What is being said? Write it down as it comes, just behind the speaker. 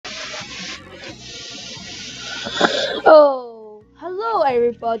Oh, hello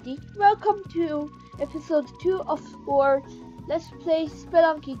everybody. Welcome to episode 2 of our Let's Play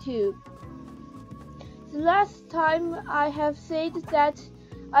Spelunky 2. The last time I have said that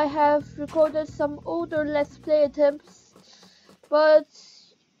I have recorded some older Let's Play attempts, but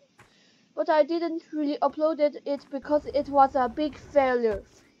I didn't really upload it because it was a big failure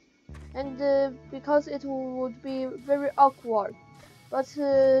and because it would be very awkward. But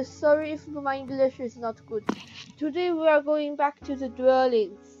sorry if my English is not good. Today we are going back to the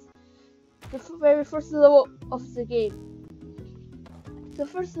dwellings, the very first level of the game. The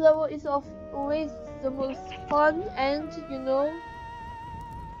first level is always the most fun, and you know,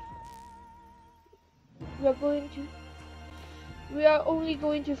 we are only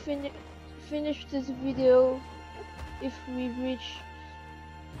going to finish this video if we reach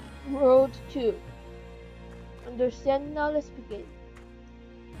World 2. Understand? Now let's begin.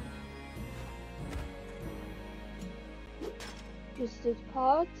 Twisted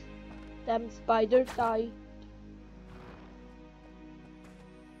part. Damn spider died.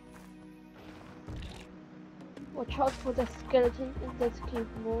 Watch out for the skeleton in that cave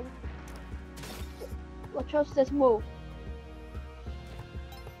mole. Watch out, there's more.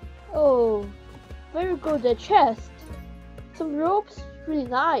 Oh, very good. A chest. Some ropes. Really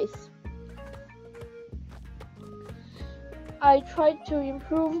nice. I tried to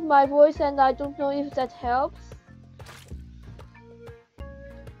improve my voice and I don't know if that helps.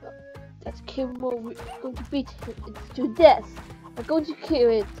 That cave mole, we're going to beat it to death. I'm going to kill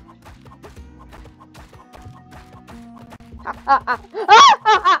it.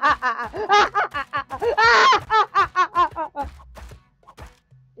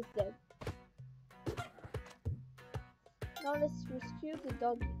 It's dead. Now let's rescue the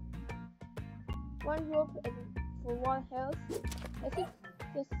doggy. One rope and for one health. I think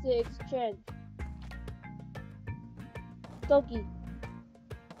that's the exchange. Doggy.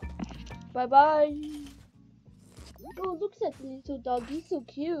 Bye bye. Oh, look at that little doggy, so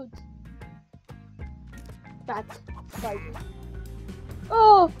cute. Bat spider.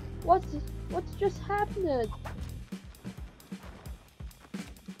 Oh, what just happened?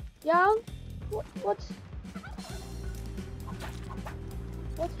 Young, what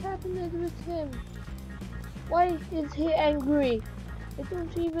happened with him? Why is he angry? I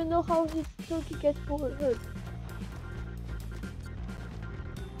don't even know how his turkey gets hurt.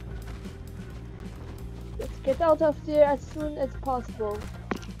 Let's get out of there as soon as possible.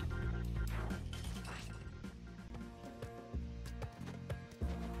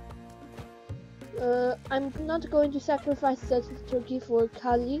 I'm not going to sacrifice that turkey for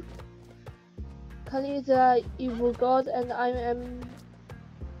Keqi. Keqi is an evil god, and I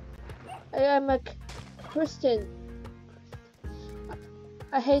am a Christian.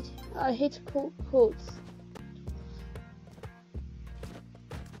 I hate quotes.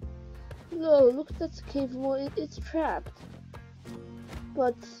 No, look at that cave mole. It's trapped.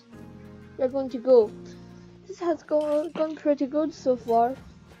 But we're going to go. This has gone pretty good so far.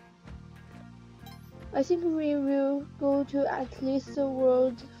 I think we will go to at least the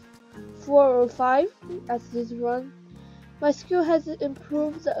world 4 or 5 at this run. My skill has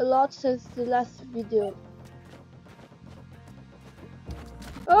improved a lot since the last video.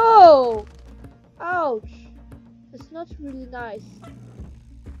 Oh! Ouch! It's not really nice.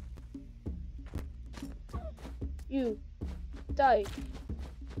 You die.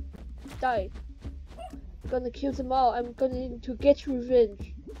 Die. I'm gonna kill them all. I'm going to get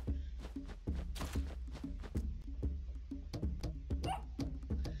revenge.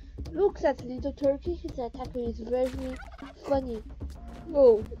 Look, that little turkey. His attacker is very funny.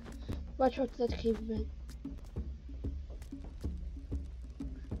 Whoa. Watch out that caveman.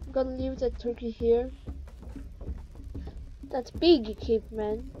 I'm gonna leave that turkey here. That big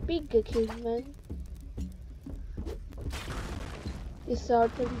caveman. Big caveman. He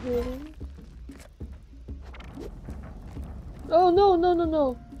started healing. Oh no, no, no,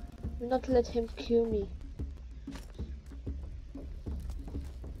 no. Do not let him kill me.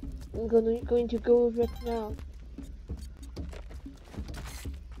 I'm going to go right now.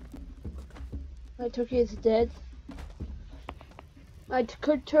 My turkey is dead. My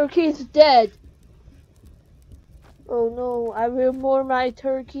turkey is dead. Oh no, I will mourn my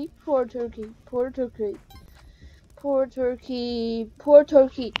turkey. Poor turkey. Poor turkey. Poor turkey. Poor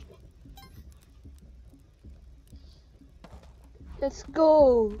turkey. Let's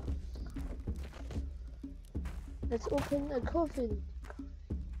go. Let's open a coffin.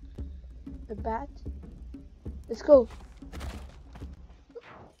 A bat. Let's go.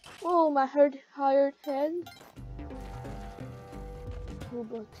 Oh, my hired hand.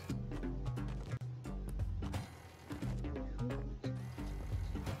 Robot.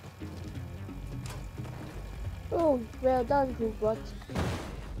 Oh, well done, robot.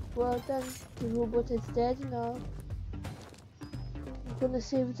 Well done. The robot is dead now. I'm gonna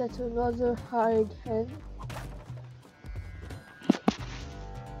save that to another hard hen.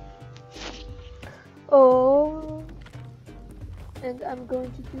 Oh, and I'm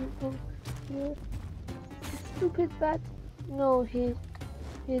going to do from here. Stupid bat. No, he's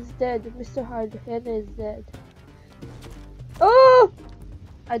dead. Mr. Hard Hen is dead. Oh!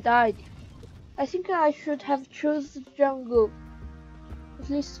 I died. I think I should have chosen jungle. At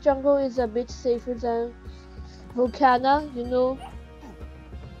least jungle is a bit safer than Volcana, you know.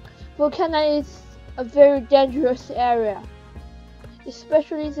 Volcana is a very dangerous area.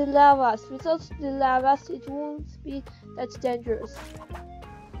 Especially the lavas. Without the lavas, it won't be that dangerous.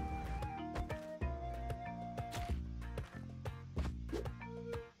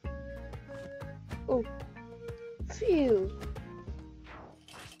 Oh, phew.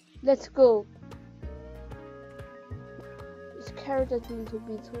 Let's go. Carry that little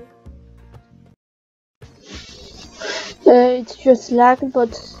beetle. It's just lag,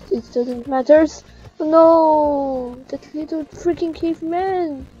 but it doesn't matter. Oh, no, that little freaking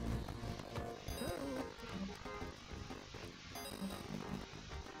caveman.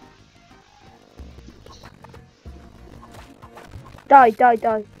 Die.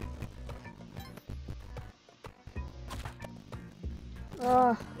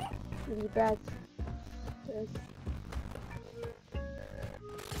 Ah, really bad. Yes.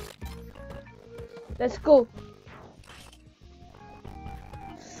 Let's go.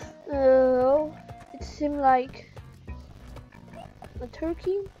 It seemed like a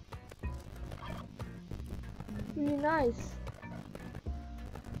turkey. Really nice.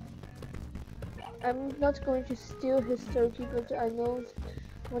 I'm not going to steal his turkey, but I know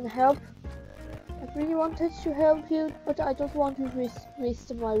I want to help. I really wanted to help you, but I don't want to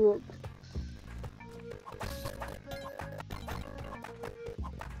waste my rope.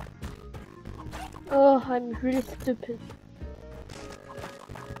 Oh, I'm really stupid.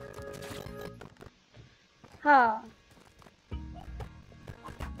 Ha!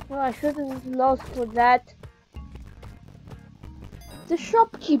 Well, I shouldn't have lost for that. The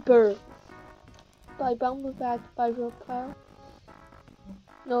shopkeeper! By Bumblebat, by Rockpile.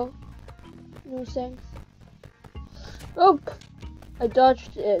 No thanks. Oh! I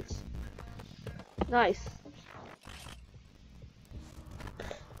dodged it. Nice.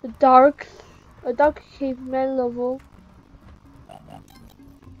 A dark caveman level.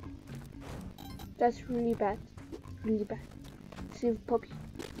 That's really bad. Really bad. Save puppy.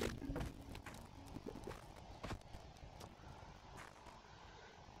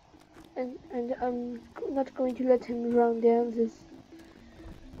 And I'm not going to let him run down this.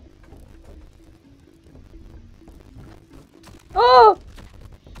 Oh!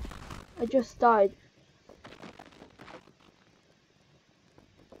 I just died.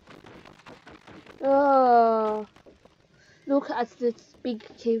 Oh, look at this big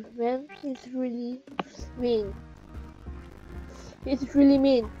caveman. He's really mean. He's really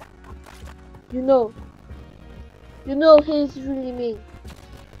mean. You know he's really mean.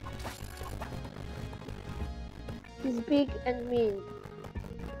 He's big and mean.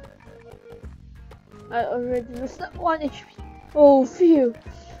 I already lost that 1 HP. Oh, phew.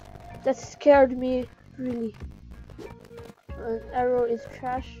 That scared me, really. An arrow is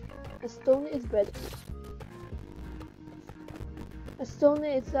trash. A stone is better. A stone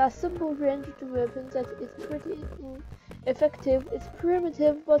is a simple ranged weapon that is pretty effective. It's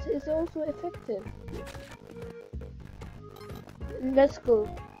primitive, but it's also effective. Let's go.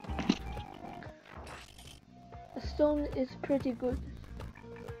 A stone is pretty good,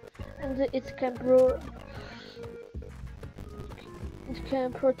 and it can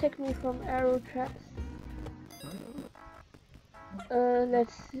protect me from arrow traps.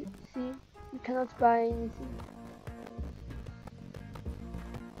 Let's see. We cannot buy anything.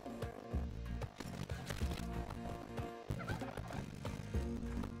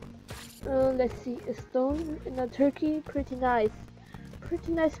 Let's see. A stone and a turkey. Pretty nice.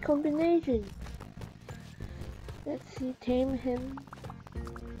 Pretty nice combination. Let's see. Tame him.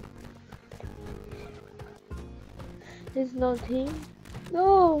 There's no tame.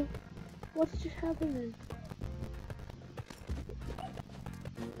 No! What's just happening?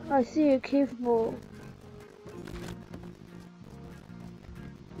 I see a cave mole.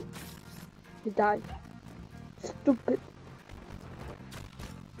 He died. Stupid.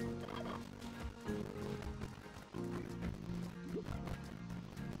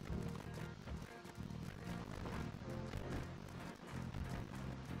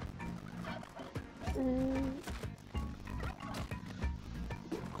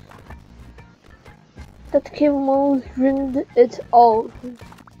 That cave almost ruined it all.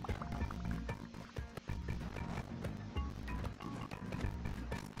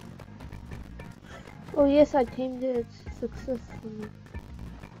 Oh yes, I tamed it successfully.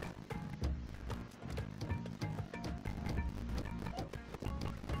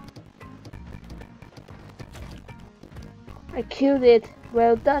 I killed it.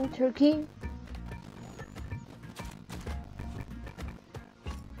 Well done, turkey.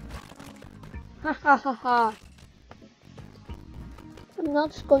 Ha ha ha ha. I'm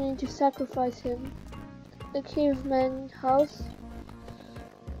not going to sacrifice him. The caveman house.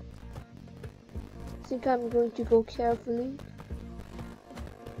 I think I'm going to go carefully.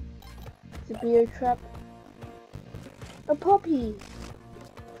 The bear trap. A puppy.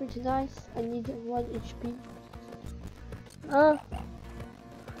 Pretty nice. I need 1 HP.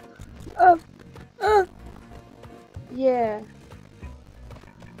 Yeah.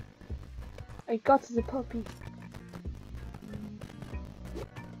 I got the puppy.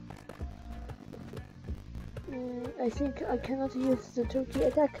 I think I cannot use the turkey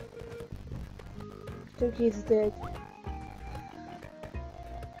attack. Turkey is dead.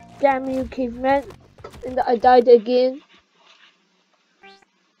 Damn you, caveman. And I died again.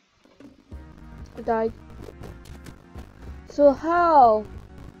 I died. So how?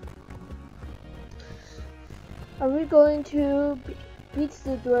 Are we going to beat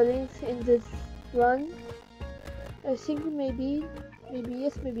the dwellings in this run? I think maybe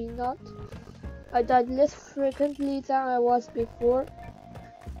yes, maybe not. I died less frequently than I was before.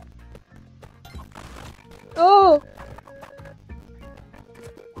 Oh!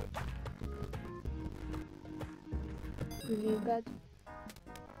 Really bad.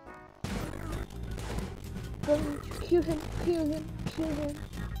 Going to kill him, kill him, kill him.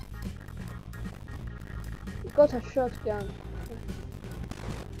 He got a shotgun.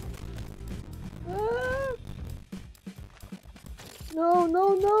 Ah! No,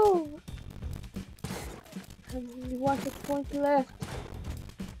 no, no! I only 1 hit point left.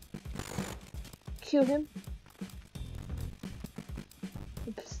 Kill him.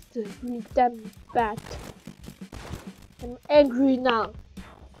 It's the really damn bad. I'm angry now.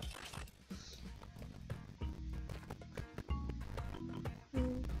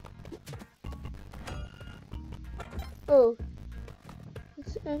 Oh,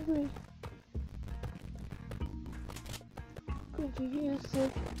 it's angry. Going to use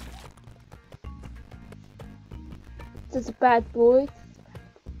it. That's a bad boy.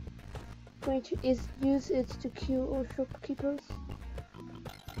 Going to use it to kill all shopkeepers.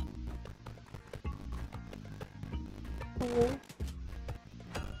 Oh no.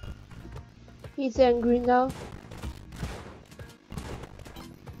 He's angry now.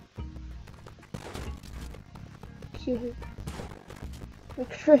 Kill him.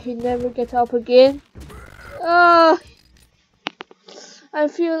 Make sure he never gets up again. Ah! I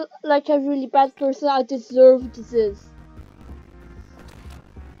feel like a really bad person. I deserved this.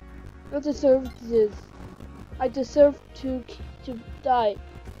 I deserved this. I deserved to die.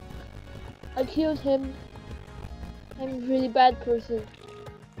 I killed him. I'm a really bad person.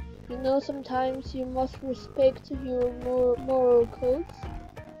 You know, sometimes you must respect your moral codes.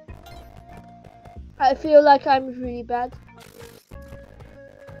 I feel like I'm really bad.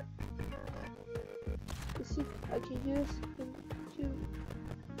 Let's see if I can use him too.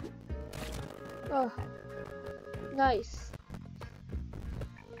 Oh, nice.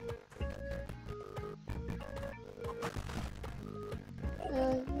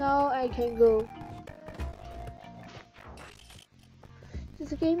 Now I can go.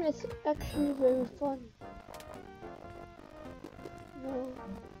 This game is actually very fun. No,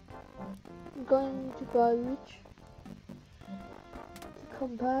 I'm going to buy which the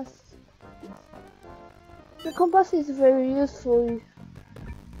compass. The compass is very useful.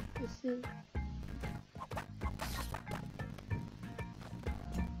 You see.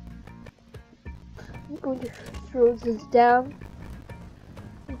 I'm going to throw this down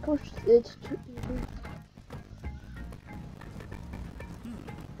and push it to increase.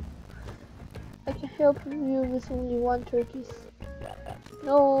 I can help you with only 1 turkey.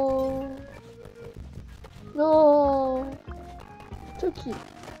 No. No. Turkey.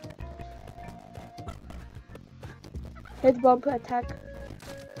 Head bump attack.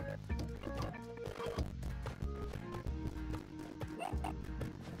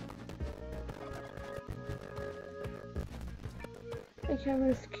 I can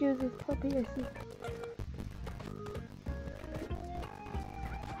rescue this puppy, I think.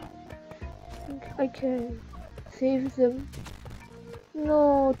 I can save them.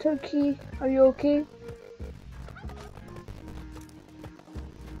 No, turkey, are you okay?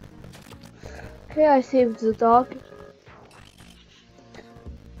 Okay, I saved the dog.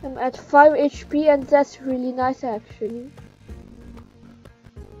 I'm at 5 HP and that's really nice actually.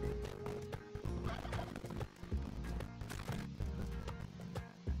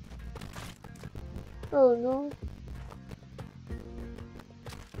 Oh no.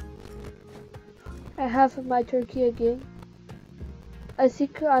 I have my turkey again. I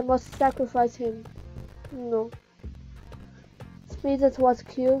think I must sacrifice him. No. It's me that was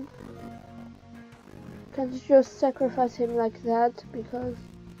killed. Can't you just sacrifice him like that? Because...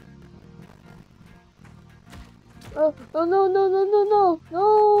 Oh no no no no no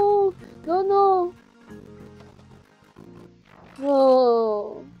no no no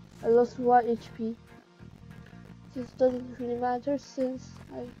no! I lost 1 HP. This doesn't really matter since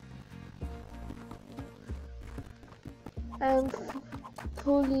I am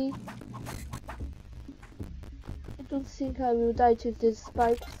fully... I don't think I will die to these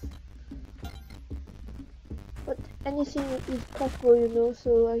spikes. But anything is possible, you know,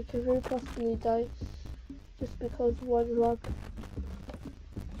 so I can very possibly die just because one rock.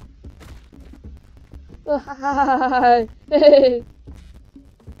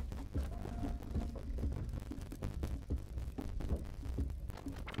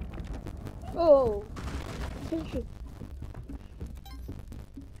 Oh, attention.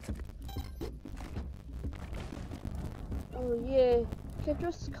 Oh yeah, can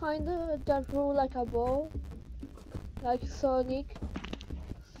just kinda that roll like a ball, like Sonic,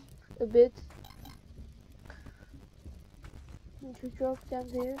 a bit. Need to drop down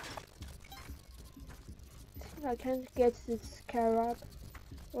there. I can't get this scarab,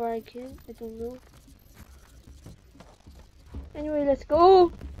 or I can, I don't know. Anyway, let's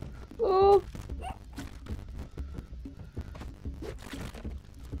go. Oh.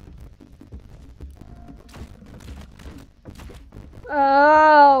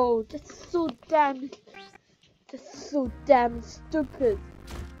 Oh, that's so damn stupid.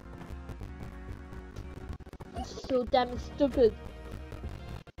 That's so damn stupid.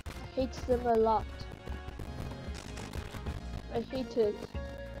 I hate them a lot. I hate it.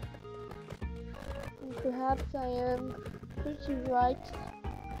 And perhaps I am pretty right.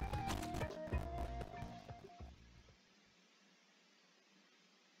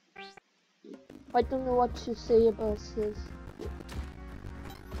 I don't know what to say about this.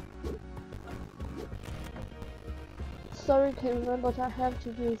 Sorry, Cameron, but I have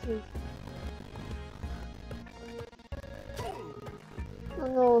to do this. Oh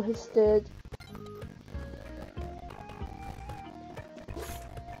no, he's dead.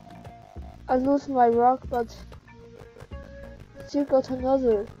 I lose my rock, but still got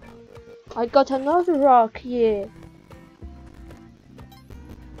another. I got another rock, yeah.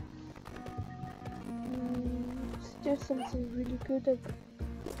 Still something really good.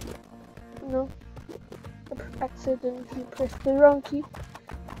 No. I accidentally pressed the wrong key.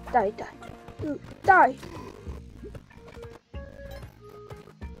 Die, die. Die!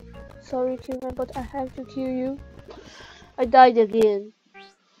 Sorry, Killman, but I have to kill you. I died again.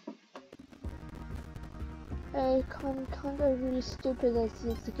 I'm kinda really stupid at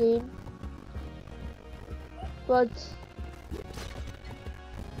this game. But...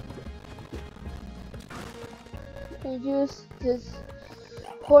 I use this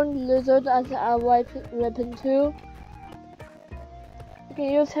horned lizard as a weapon too. I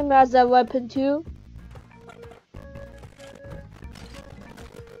can use him as a weapon too.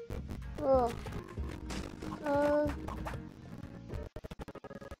 Oh.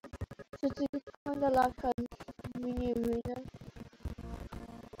 This is kinda like a mini arena.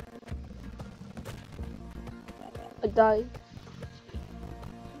 I died.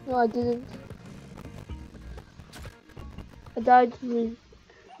 No, I didn't. I died.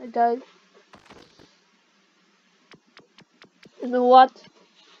 I died. You know what?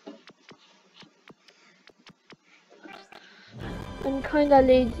 I'm kinda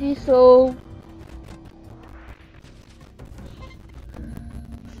lazy, so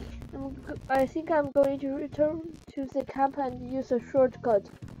I think I'm going to return to the camp and use a shortcut.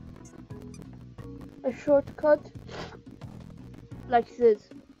 A shortcut like this.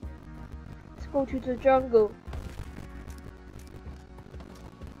 Let's go to the jungle.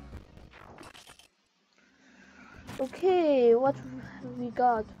 Okay, what have we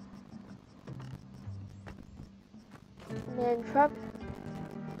got? Man trap.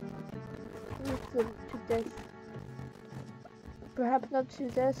 Listen to this. Perhaps not to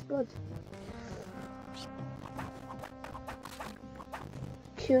this, but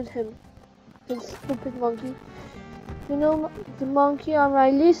killed him. This stupid monkey. You know, the monkey are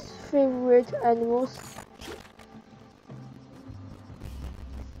my least favorite animals.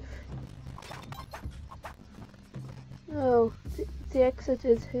 Oh, the exit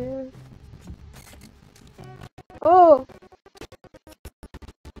is here. Oh!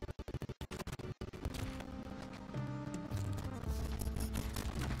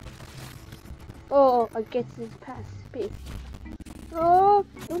 Oh, I get this past space. Oh,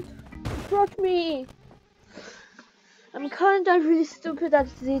 don't approach me! I'm kinda really stupid at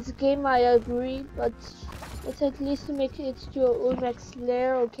this game, I agree, but let's at least make it to Ulmac's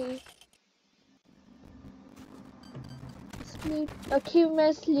lair, okay? A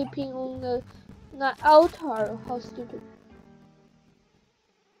caveman sleeping on the altar. How stupid.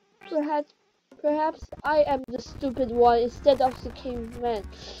 Perhaps I am the stupid one instead of the caveman.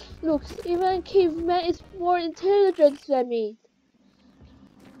 Look, even a caveman is more intelligent than me.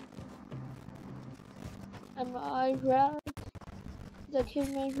 Am I right? The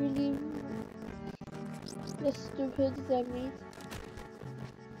caveman really less stupid than me.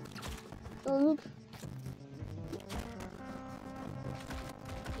 Oh look.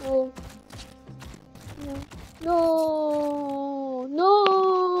 Oh. No.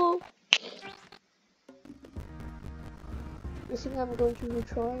 No. I think I'm going to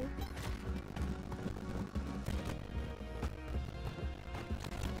retry.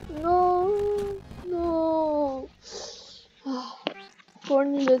 No.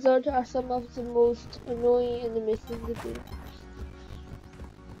 Thorny lizards are some of the most annoying enemies in the game.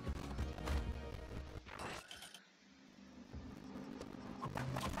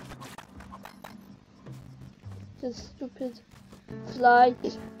 The stupid fly.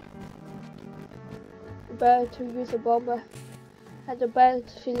 Better to use a bomb. I had a bad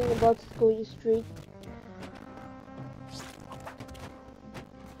feeling about going straight.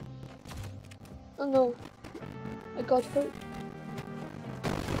 Oh no, I got hurt.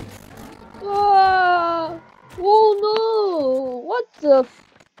 Ah! Oh no! What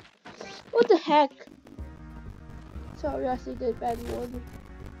the heck? Sorry, I said that bad word.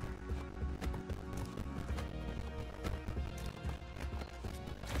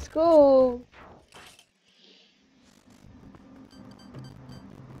 Let's go.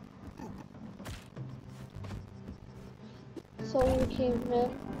 Sorry,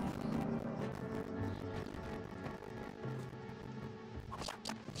 caveman.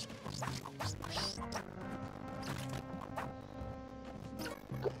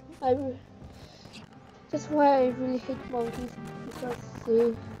 That's why I really hate monkeys, because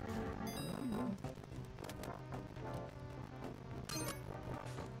they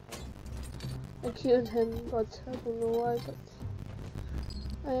I killed him, but I don't know why, but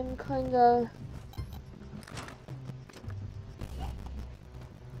I am kinda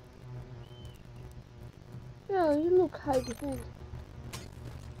yeah, you look high defense.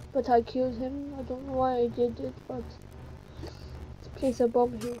 But I killed him. I don't know why I did it, but let's place a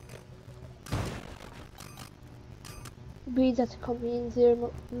bomb here. Bees that come in there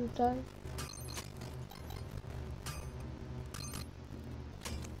will die.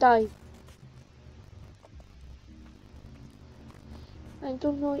 Die. I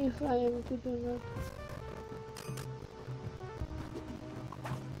don't know if I am good or not.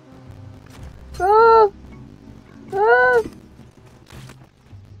 Ah! Ah!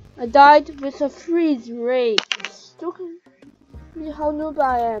 I died with a freeze ray. Look at how noob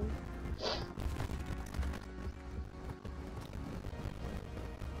I am.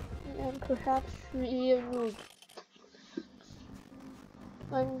 And perhaps really a noob.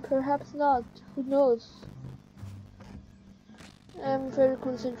 I'm perhaps not. Who knows? I'm very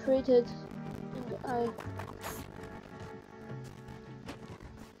concentrated, and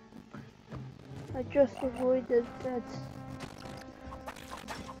I just avoided that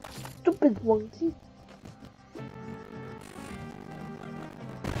stupid monkey.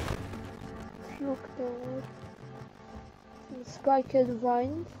 Look down. Some spiked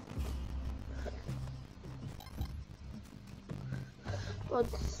vines. But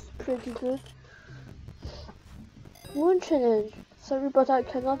it's pretty good. Moon challenge. Sorry, but I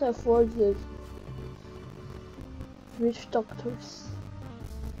cannot afford this. Rich doctors.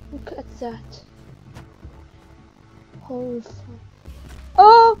 Look at that. Horrifying.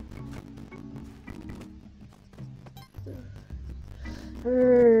 Oh!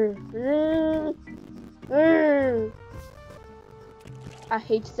 I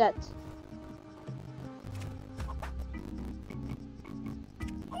hate that.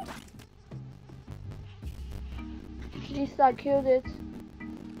 At least I killed it.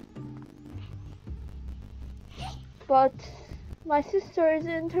 But my sister is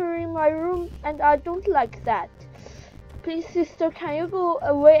entering my room and I don't like that. Please, sister, can you go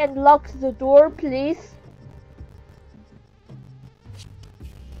away and lock the door, please?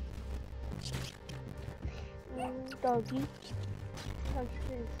 doggy. How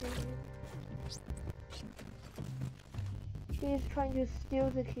should I say it? He is trying to steal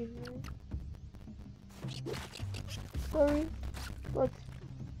the keyboard. Sorry, but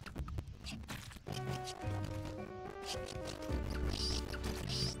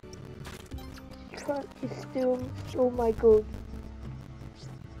trying to steal my goat.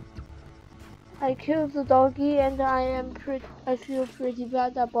 I killed the doggy and I feel pretty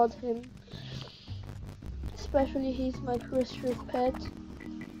bad about him. Especially he's my precious pet.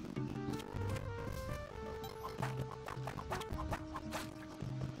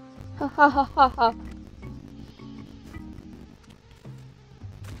 Ha ha ha ha ha.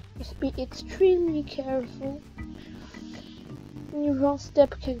 Must be extremely careful. Any wrong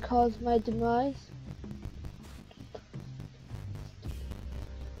step can cause my demise.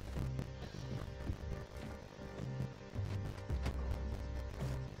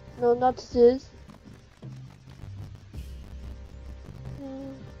 No, not this.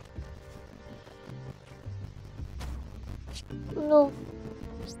 No.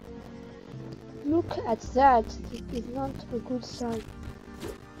 Look at that. This is not a good sign.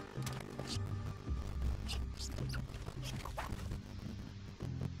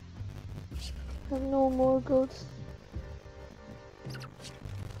 And no more goats.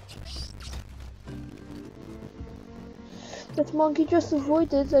 That monkey just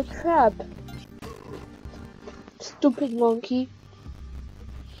avoided a trap. Stupid monkey.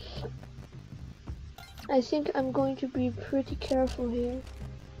 I think I'm going to be pretty careful here.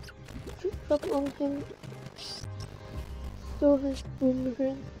 Drop on him. Store his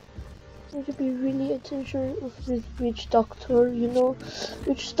boomerang. Need to be really attention of this witch doctor. You know,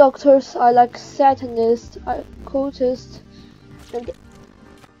 witch doctors are like satanists, cultists, and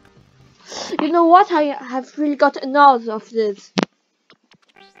you know what? I have really got enough of this.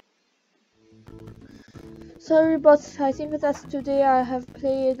 Sorry, but I think that today I have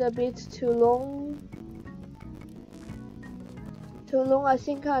played a bit too long. I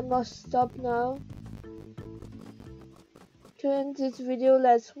think I must stop now. To end this video,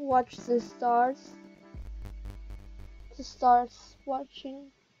 let's watch the stars. The stars,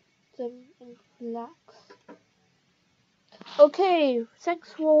 watching them and relax. Okay,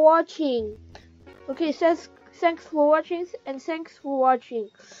 thanks for watching. Okay, thanks for watching and thanks for watching.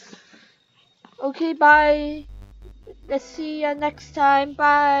 Okay, bye. Let's see you next time.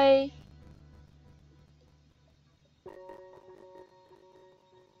 Bye.